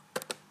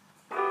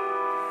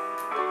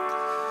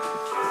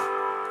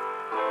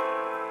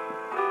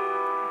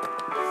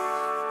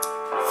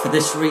For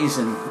this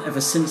reason,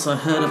 ever since I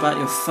heard about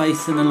your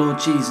faith in the Lord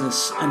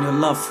Jesus and your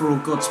love for all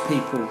God's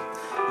people,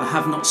 I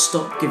have not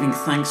stopped giving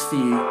thanks for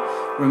you,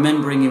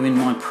 remembering you in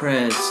my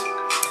prayers.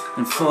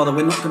 And Father,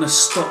 we're not going to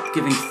stop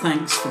giving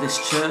thanks for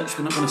this church.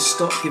 We're not going to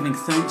stop giving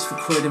thanks for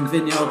Croydon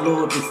Vineyard,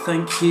 Lord. We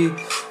thank you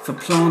for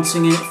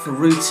planting it, for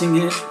rooting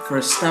it, for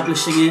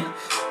establishing it.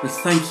 We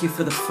thank you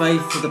for the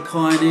faith of the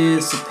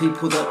pioneers, the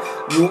people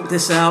that walked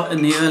this out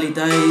in the early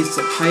days,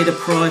 that paid a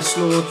price,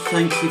 Lord.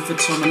 Thank you for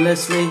Tom and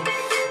Leslie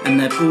and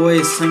their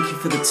boys. Thank you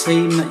for the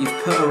team that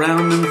you've put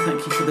around them. Thank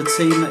you for the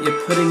team that you're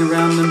putting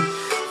around them.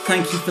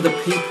 Thank you for the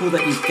people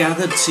that you've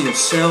gathered to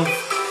yourself.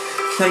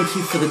 Thank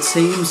you for the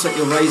teams that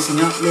you're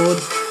raising up, Lord.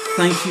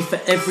 Thank you for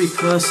every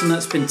person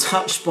that's been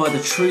touched by the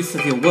truth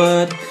of your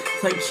word.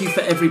 Thank you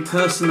for every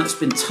person that's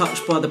been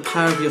touched by the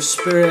power of your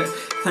spirit.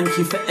 Thank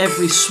you for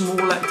every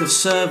small act of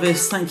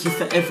service. Thank you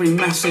for every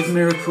massive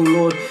miracle,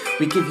 Lord.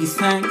 We give you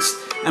thanks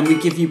and we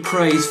give you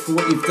praise for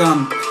what you've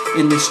done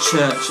in this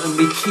church. And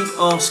we keep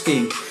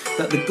asking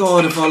that the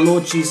God of our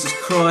Lord Jesus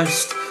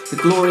Christ, the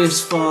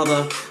glorious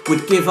Father,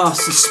 would give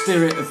us a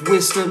spirit of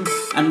wisdom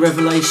and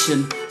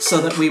revelation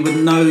so that we would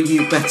know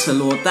you better,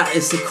 Lord. That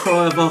is the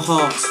cry of our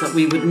hearts, that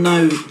we would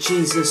know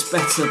Jesus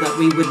better, that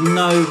we would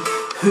know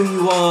who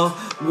you are,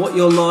 what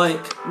you're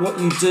like, what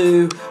you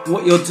do,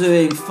 what you're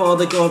doing.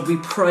 Father God, we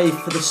pray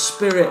for the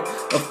spirit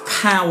of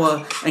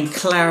power and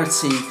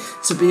clarity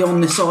to be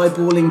on this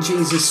Eyeballing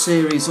Jesus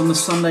series on the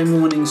Sunday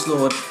mornings,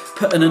 Lord.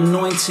 Put an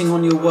anointing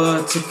on your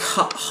word to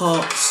cut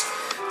hearts,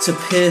 to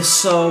pierce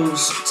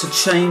souls, to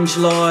change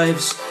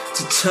lives,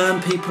 to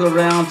turn people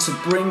around, to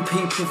bring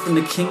people from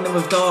the kingdom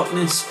of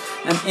darkness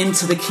and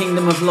into the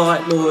kingdom of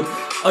light, Lord.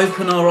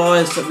 Open our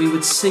eyes that we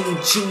would see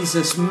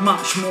Jesus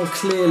much more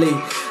clearly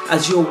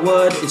as your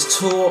word is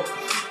taught.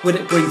 Would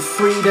it bring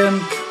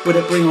freedom? Would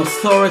it bring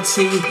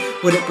authority?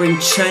 Would it bring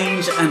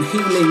change and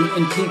healing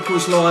in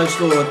people's lives,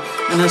 Lord?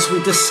 And as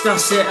we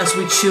discuss it, as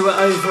we chew it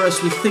over,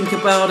 as we think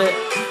about it,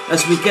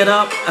 as we get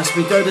up, as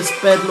we go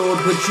to bed,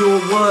 Lord, would your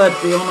word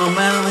be on our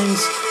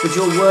minds? Would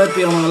your word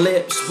be on our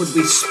lips? Would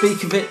we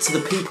speak of it to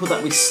the people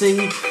that we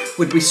see?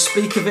 Would we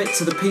speak of it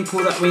to the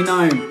people that we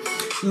know?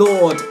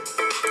 Lord,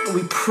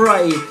 we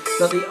pray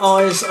that the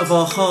eyes of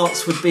our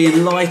hearts would be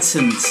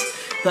enlightened,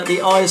 that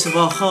the eyes of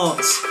our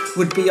hearts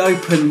would be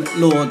open,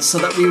 Lord, so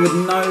that we would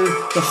know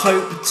the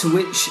hope to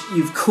which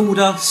you've called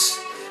us,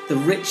 the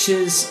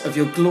riches of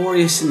your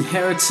glorious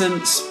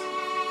inheritance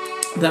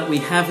that we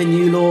have in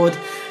you, Lord,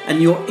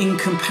 and your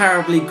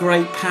incomparably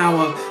great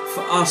power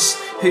for us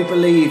who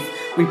believe.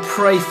 We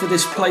pray for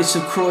this place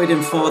of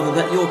Croydon, Father,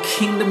 that your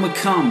kingdom would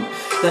come,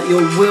 that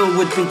your will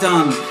would be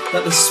done,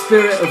 that the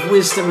spirit of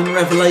wisdom and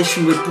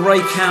revelation would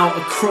break out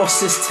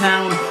across this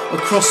town,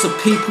 across the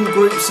people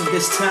groups of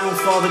this town,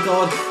 Father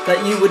God,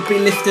 that you would be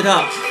lifted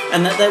up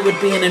and that there would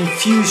be an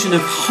infusion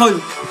of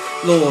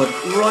hope, Lord,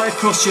 right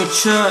across your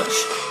church,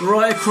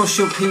 right across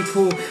your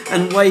people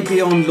and way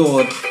beyond,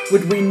 Lord.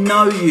 Would we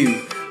know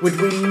you?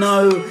 Would we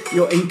know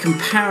your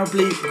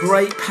incomparably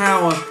great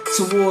power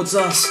towards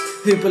us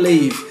who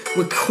believe?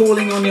 We're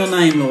calling on your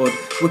name, Lord.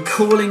 We're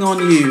calling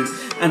on you,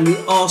 and we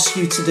ask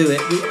you to do it.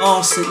 We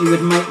ask that you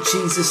would make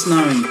Jesus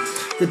known,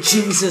 the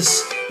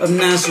Jesus of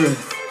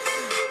Nazareth,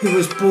 who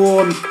was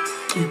born,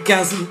 who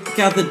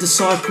gathered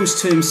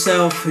disciples to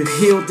himself, who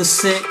healed the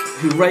sick,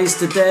 who raised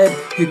the dead,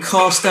 who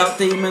cast out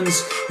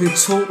demons, who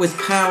taught with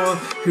power,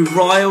 who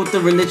riled the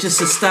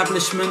religious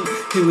establishment,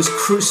 who was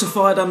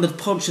crucified under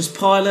Pontius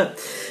Pilate,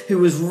 who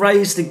was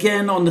raised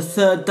again on the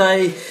third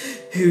day,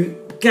 who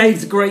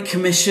gave the Great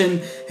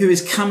Commission, who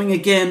is coming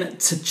again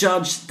to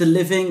judge the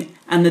living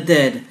and the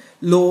dead.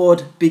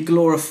 Lord, be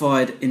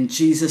glorified in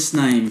Jesus'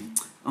 name.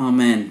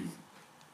 Amen.